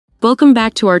Welcome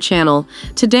back to our channel.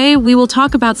 Today, we will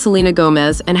talk about Selena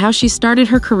Gomez and how she started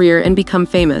her career and become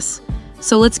famous.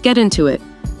 So let's get into it.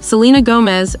 Selena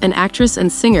Gomez, an actress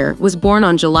and singer, was born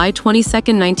on July 22,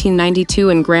 1992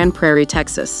 in Grand Prairie,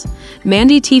 Texas.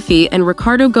 Mandy Teefey and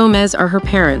Ricardo Gomez are her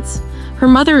parents. Her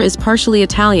mother is partially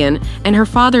Italian, and her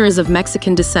father is of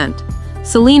Mexican descent.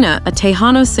 Selena, a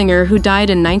Tejano singer who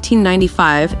died in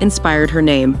 1995, inspired her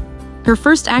name. Her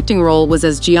first acting role was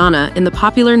as Gianna in the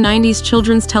popular 90s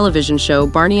children's television show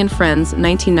Barney and Friends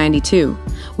 1992,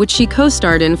 which she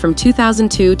co-starred in from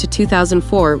 2002 to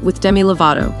 2004 with Demi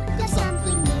Lovato.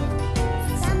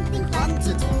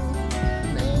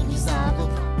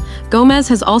 Gomez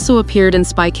has also appeared in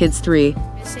Spy Kids 3,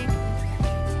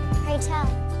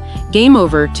 Game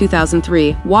Over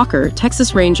 2003, Walker,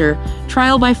 Texas Ranger,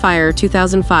 Trial by Fire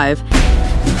 2005,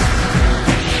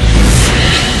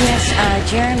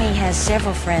 Yes, Jeremy has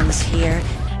several friends here.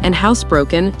 and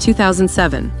Housebroken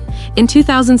 2007. In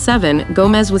 2007,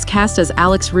 Gomez was cast as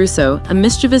Alex Russo, a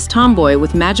mischievous tomboy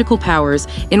with magical powers,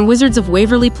 in Wizards of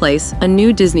Waverly Place, a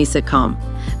new Disney sitcom.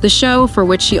 The show, for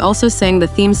which she also sang the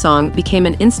theme song, became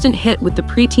an instant hit with the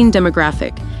preteen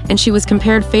demographic, and she was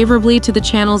compared favorably to the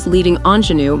channel's leading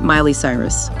ingenue, Miley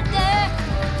Cyrus.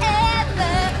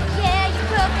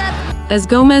 As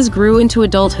Gomez grew into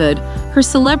adulthood, her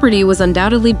celebrity was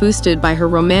undoubtedly boosted by her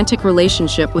romantic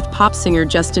relationship with pop singer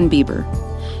Justin Bieber.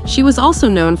 She was also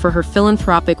known for her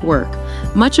philanthropic work,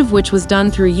 much of which was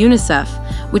done through UNICEF,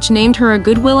 which named her a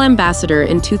Goodwill Ambassador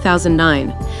in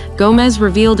 2009. Gomez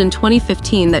revealed in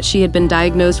 2015 that she had been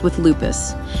diagnosed with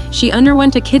lupus. She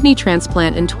underwent a kidney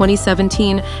transplant in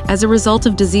 2017 as a result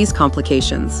of disease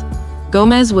complications.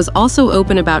 Gomez was also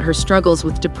open about her struggles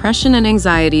with depression and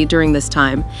anxiety during this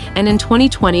time, and in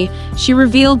 2020, she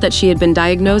revealed that she had been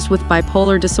diagnosed with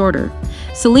bipolar disorder.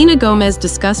 Selena Gomez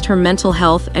discussed her mental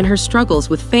health and her struggles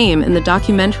with fame in the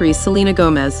documentary Selena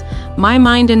Gomez, My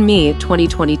Mind and Me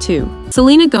 2022.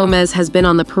 Selena Gomez has been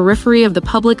on the periphery of the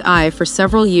public eye for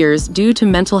several years due to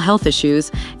mental health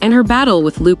issues and her battle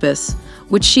with lupus,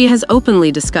 which she has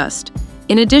openly discussed.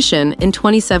 In addition, in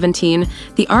 2017,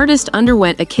 the artist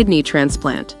underwent a kidney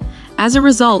transplant. As a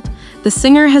result, the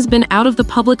singer has been out of the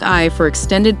public eye for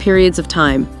extended periods of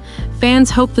time.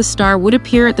 Fans hope the star would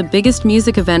appear at the biggest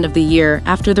music event of the year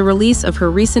after the release of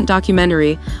her recent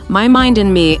documentary, My Mind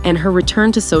and Me, and her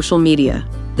return to social media.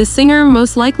 The singer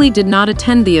most likely did not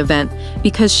attend the event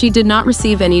because she did not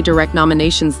receive any direct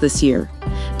nominations this year.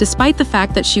 Despite the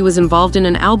fact that she was involved in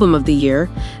an album of the year,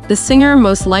 the singer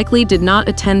most likely did not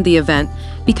attend the event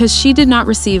because she did not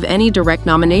receive any direct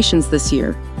nominations this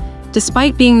year.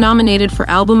 Despite being nominated for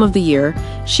Album of the Year,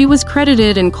 she was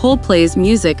credited in Coldplay's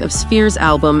Music of Spheres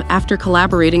album after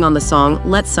collaborating on the song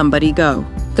Let Somebody Go.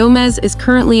 Gomez is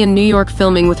currently in New York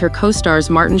filming with her co-stars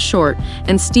Martin Short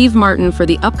and Steve Martin for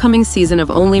the upcoming season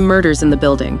of Only Murders in the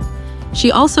Building.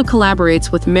 She also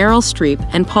collaborates with Meryl Streep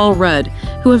and Paul Rudd,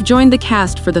 who have joined the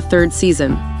cast for the third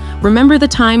season. Remember the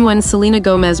time when Selena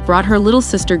Gomez brought her little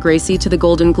sister Gracie to the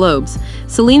Golden Globes?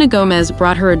 Selena Gomez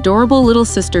brought her adorable little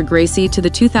sister Gracie to the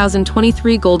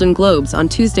 2023 Golden Globes on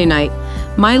Tuesday night.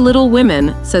 My Little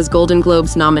Women, says Golden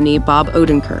Globes nominee Bob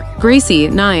Odenkirk. Gracie,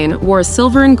 9, wore a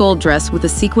silver and gold dress with a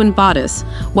sequined bodice,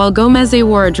 while Gomez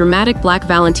wore a dramatic black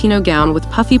Valentino gown with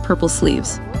puffy purple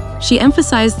sleeves. She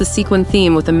emphasized the sequin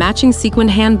theme with a matching sequin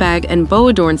handbag and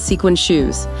bow-adorned sequin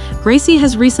shoes. Gracie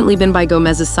has recently been by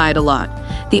Gomez's side a lot.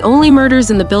 The Only Murders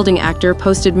in the Building actor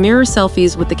posted mirror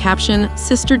selfies with the caption,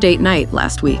 Sister Date Night,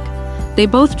 last week. They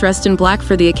both dressed in black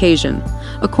for the occasion.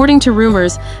 According to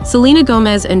rumors, Selena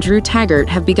Gomez and Drew Taggart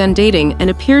have begun dating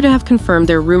and appear to have confirmed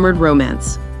their rumored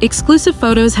romance. Exclusive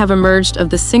photos have emerged of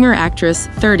the singer-actress,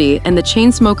 30, and the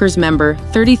Chainsmokers member,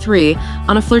 33,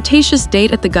 on a flirtatious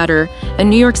date at the Gutter, a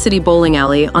New York City bowling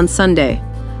alley, on Sunday.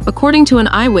 According to an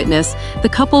eyewitness, the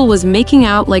couple was making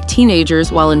out like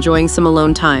teenagers while enjoying some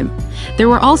alone time. There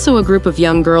were also a group of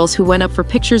young girls who went up for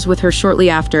pictures with her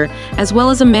shortly after, as well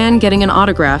as a man getting an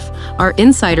autograph. Our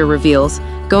insider reveals,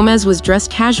 Gomez was dressed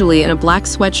casually in a black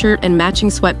sweatshirt and matching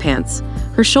sweatpants.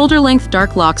 Her shoulder-length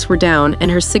dark locks were down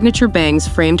and her signature bangs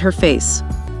framed her face.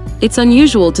 It's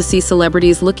unusual to see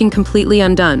celebrities looking completely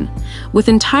undone. With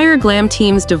entire glam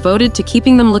teams devoted to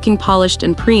keeping them looking polished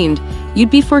and preened,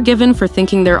 you'd be forgiven for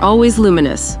thinking they're always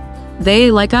luminous.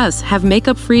 They, like us, have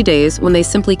makeup-free days when they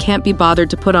simply can't be bothered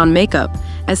to put on makeup,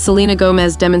 as Selena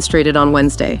Gomez demonstrated on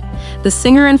Wednesday. The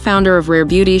singer and founder of Rare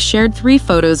Beauty shared 3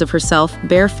 photos of herself,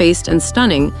 bare-faced and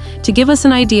stunning, to give us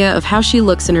an idea of how she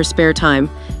looks in her spare time.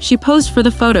 She posed for the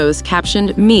photos,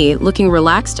 captioned, "Me, looking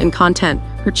relaxed and content,"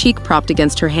 her cheek propped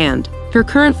against her hand. Her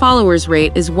current followers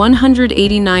rate is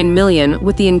 189 million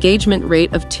with the engagement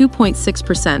rate of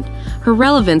 2.6%. Her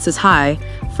relevance is high,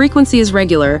 frequency is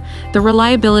regular, the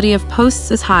reliability of posts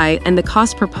is high, and the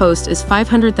cost per post is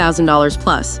 $500,000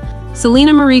 plus.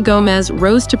 Selena Marie Gomez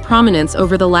rose to prominence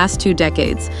over the last 2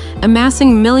 decades,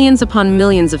 amassing millions upon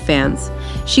millions of fans.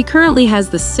 She currently has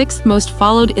the 6th most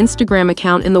followed Instagram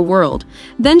account in the world.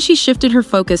 Then she shifted her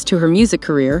focus to her music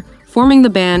career, forming the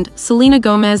band Selena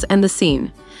Gomez and the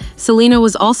Scene. Selena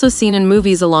was also seen in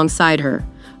movies alongside her.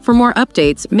 For more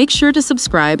updates, make sure to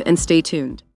subscribe and stay tuned.